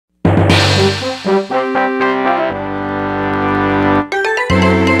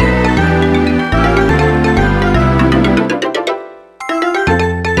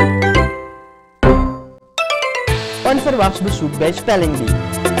bezoek bij Spelling Bee.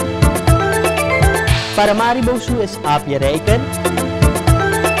 Paramaribo Zoo is aapje rijker.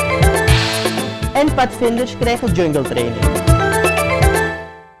 En padvinders krijgen jungle training.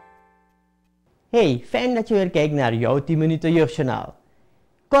 Hey, fijn dat je weer kijkt naar jouw 10 minuten jeugdjournaal.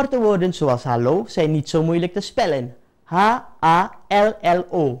 Korte woorden zoals hallo zijn niet zo moeilijk te spellen.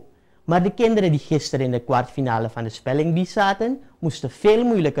 H-A-L-L-O. Maar de kinderen die gisteren in de kwartfinale van de Spelling Bee zaten, moesten veel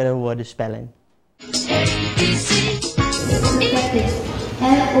moeilijkere woorden spellen.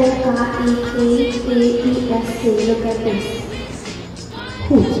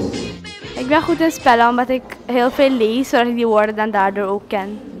 Goed. Ik ben goed in spellen omdat ik heel veel lees, zodat ik die woorden dan daardoor ook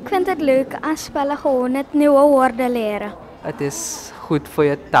ken. Ik vind het leuk aan spellen gewoon het nieuwe woorden leren. Het is goed voor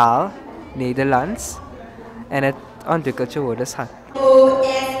je taal, Nederlands, en het ontwikkelt je woordenschat.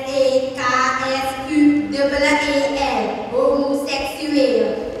 O-S-E-K-S-U-E-E-L,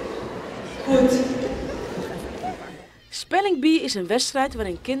 homoseksueel. Goed. Spelling Bee is een wedstrijd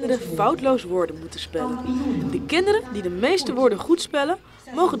waarin kinderen foutloos woorden moeten spellen. De kinderen die de meeste woorden goed spellen,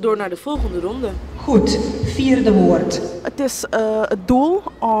 mogen door naar de volgende ronde. Goed, vierde woord. Het is het doel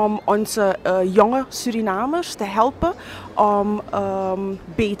om onze jonge Surinamers te helpen om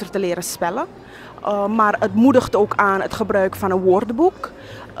beter te leren spellen. Maar het moedigt ook aan het gebruik van een woordenboek.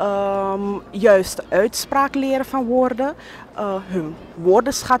 Juist de uitspraak leren van woorden. Hun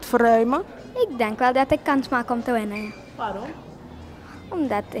woordenschat verruimen. Ik denk wel dat ik kans maak om te winnen. Waarom?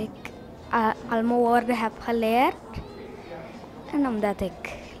 Omdat ik al mijn woorden heb geleerd. En omdat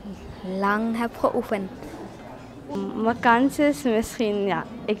ik lang heb geoefend. Mijn kans is misschien, ja,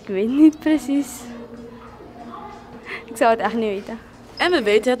 ik weet niet precies. Ik zou het echt niet weten. En we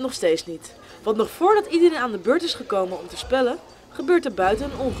weten het nog steeds niet. Want nog voordat iedereen aan de beurt is gekomen om te spellen, gebeurt er buiten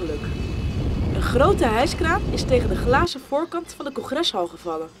een ongeluk. Een grote hijskraan is tegen de glazen voorkant van de congreshal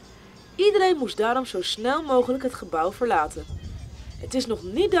gevallen. Iedereen moest daarom zo snel mogelijk het gebouw verlaten. Het is nog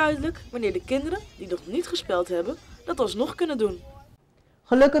niet duidelijk wanneer de kinderen die nog niet gespeld hebben, dat alsnog kunnen doen.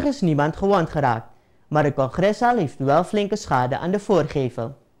 Gelukkig is niemand gewond geraakt, maar de congreshal heeft wel flinke schade aan de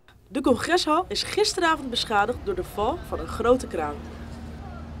voorgevel. De congreshal is gisteravond beschadigd door de val van een grote kraan.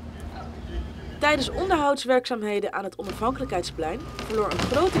 Tijdens onderhoudswerkzaamheden aan het Onafhankelijkheidsplein verloor een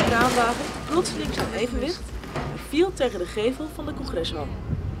grote kraanwagen plotseling zijn evenwicht en viel tegen de gevel van de congreshal.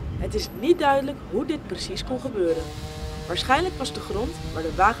 Het is niet duidelijk hoe dit precies kon gebeuren. Waarschijnlijk was de grond waar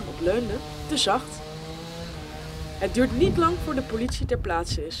de wagen op leunde te zacht. Het duurt niet lang voor de politie ter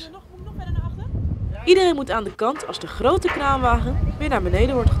plaatse is. Iedereen moet aan de kant als de grote kraanwagen weer naar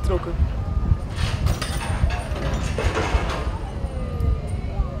beneden wordt getrokken.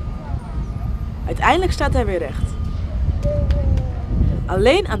 Uiteindelijk staat hij weer recht.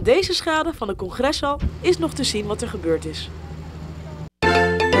 Alleen aan deze schade van de congreshal is nog te zien wat er gebeurd is.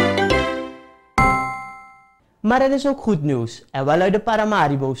 Maar er is ook goed nieuws, en wel uit de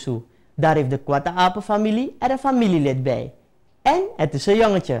Paramaribo Zoo. Daar heeft de kwatte-apenfamilie er een familielid bij. En het is een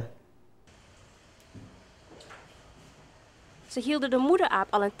jongetje. Ze hielden de moederaap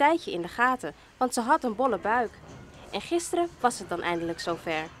al een tijdje in de gaten, want ze had een bolle buik. En gisteren was het dan eindelijk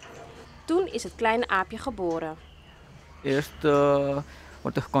zover. Toen is het kleine aapje geboren. Eerst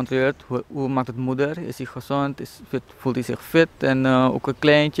wordt er gecontroleerd hoe maakt het moeder, is hij gezond, voelt hij zich fit en ook een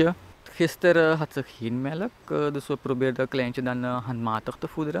kleintje. Gisteren had ze geen melk, dus we probeerden het kleintje dan handmatig te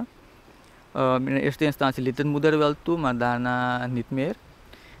voederen. In de eerste instantie liet de moeder wel toe, maar daarna niet meer.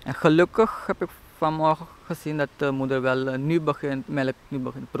 En gelukkig heb ik vanmorgen gezien dat de moeder wel melk nu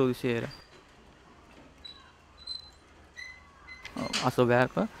begint produceren. Als we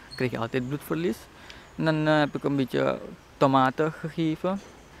werpen, krijg je altijd bloedverlies. En dan heb ik een beetje tomaten gegeven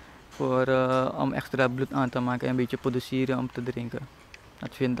om extra bloed aan te maken en een beetje produceren om te drinken.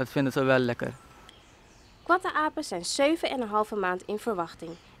 Dat vinden ze wel lekker. Kwatte-apen zijn 7,5 maand in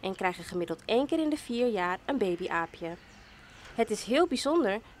verwachting en krijgen gemiddeld 1 keer in de 4 jaar een babyaapje. Het is heel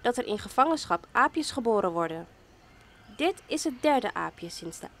bijzonder dat er in gevangenschap aapjes geboren worden. Dit is het derde aapje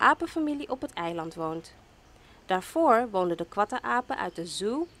sinds de apenfamilie op het eiland woont. Daarvoor woonden de kwatte-apen uit de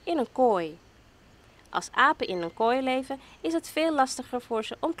zoo in een kooi. Als apen in een kooi leven is het veel lastiger voor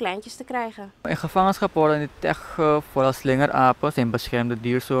ze om kleintjes te krijgen. In gevangenschap worden niet echt vooral slingerapen, zijn beschermde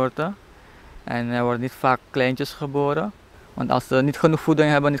diersoorten. En er worden niet vaak kleintjes geboren. Want als ze niet genoeg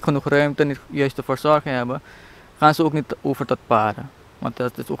voeding hebben, niet genoeg ruimte, niet juiste verzorging hebben, gaan ze ook niet over tot paren. Want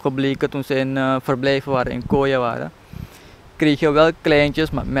dat is ook gebleken toen ze in verblijven waren, in kooien waren. Kreeg je wel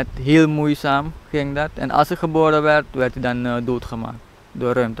kleintjes, maar met heel moeizaam ging dat. En als ze geboren werd hij dan doodgemaakt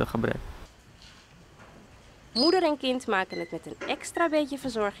door ruimtegebrek. Moeder en kind maken het met een extra beetje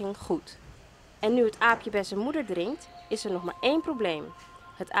verzorging goed. En nu het aapje bij zijn moeder drinkt, is er nog maar één probleem.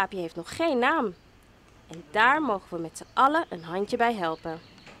 Het aapje heeft nog geen naam. En daar mogen we met z'n allen een handje bij helpen.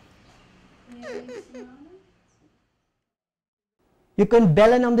 Je kunt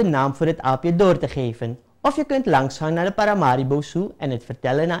bellen om de naam voor het aapje door te geven. Of je kunt langsgaan naar de Paramaribo Zoo en het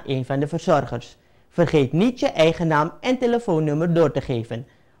vertellen aan een van de verzorgers. Vergeet niet je eigen naam en telefoonnummer door te geven.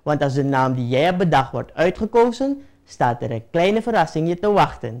 Want als de naam die jij hebt bedacht wordt uitgekozen, staat er een kleine verrassing je te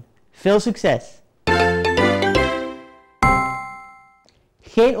wachten. Veel succes!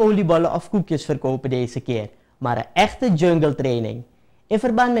 Geen oliebollen of koekjes verkopen deze keer, maar een echte jungle training. In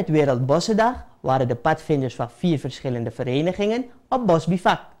verband met Wereldbossendag waren de padvinders van 4 verschillende verenigingen op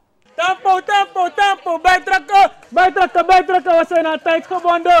bosbivak. Tempo, tempo, tempo, bijtrekken, bijtrekken, bijtrekken, we zijn aan tijd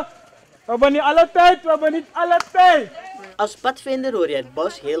gebonden. We hebben niet alle tijd, Als padvinder hoor je het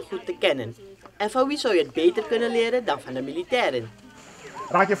bos heel goed te kennen. En van wie zou je het beter kunnen leren dan van de militairen?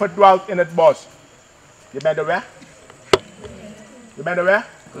 Raak je verdwaald in het bos? Je bent de weg? Je bent de weg?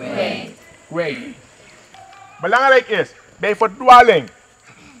 Kwijt. Belangrijk is, bij verdwaling.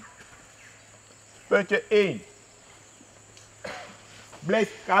 Puntje 1.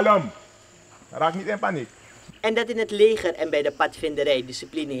 Blijf kalm. Raak niet in paniek. En dat in het leger en bij de padvinderij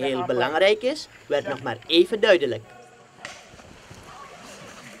discipline heel belangrijk is, werd nog maar even duidelijk.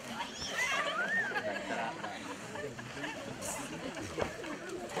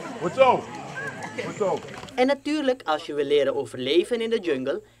 Goed zo. Goed zo. En natuurlijk, als je wil leren overleven in de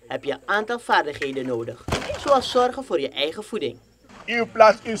jungle, heb je een aantal vaardigheden nodig. Zoals zorgen voor je eigen voeding. Uw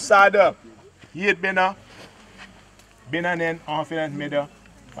plaats, uw zaden. Hier binnen. Binnenin, ongeveer in het midden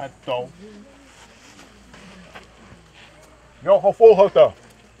van het touw. Jouw gevolgte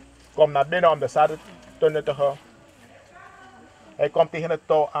komt naar binnen om de zaden te nuttigen. Hij komt tegen het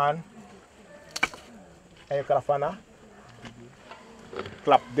touw aan. En je karavana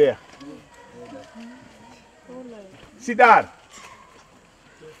klap dicht. Zie daar.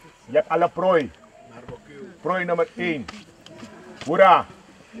 Je hebt alle prooi. Prooi nummer 1. Hoera.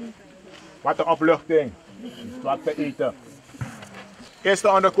 Wat een opluchting. Wat te eten.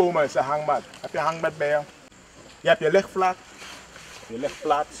 Eerste onderkomen is een hangmat. Heb je een hangmat bij je? Je hebt je lichtvlak. Je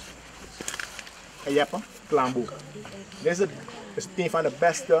lichtplaats. En je hebt een klamboe. Deze is een van de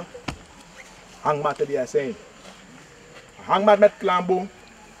beste hangmatten die er zijn. Een hangmat met klamboe.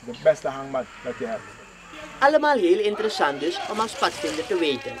 De beste hangmat dat je hebt. Allemaal heel interessant dus om als padvinder te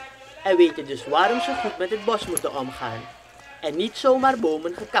weten. En weten dus waarom ze goed met het bos moeten omgaan. En niet zomaar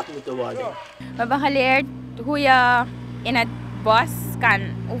bomen gekapt moeten worden. We hebben geleerd hoe je in het bos kan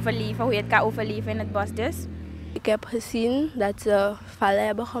overleven, hoe je het kan overleven in het bos dus. Ik heb gezien dat ze vallen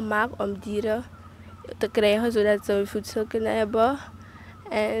hebben gemaakt om dieren te krijgen zodat ze voedsel kunnen hebben.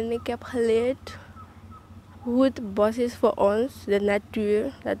 En ik heb geleerd hoe het bos is voor ons, de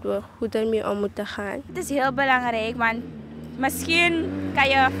natuur, dat we goed ermee om moeten gaan. Het is heel belangrijk, want misschien kan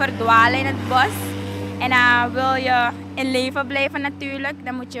je verdwalen in het bos en dan wil je in leven blijven natuurlijk.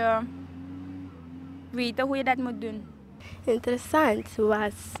 Dan moet je weten hoe je dat moet doen. Interessant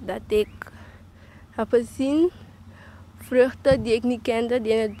was dat ik heb gezien vruchten die ik niet kende,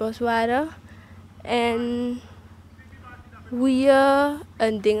 die in het bos waren. En hoe je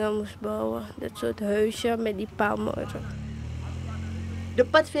een ding moest bouwen, dat soort huisje met die palmen. De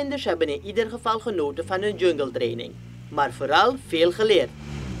padvinders hebben in ieder geval genoten van hun jungle training, maar vooral veel geleerd.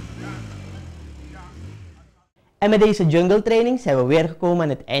 En met deze jungle training zijn we weer gekomen aan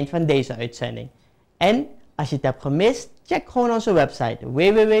het eind van deze uitzending. En als je het hebt gemist, check gewoon onze website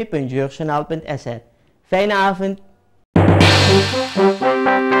www.jeugdjournaal.sr. Fijne avond!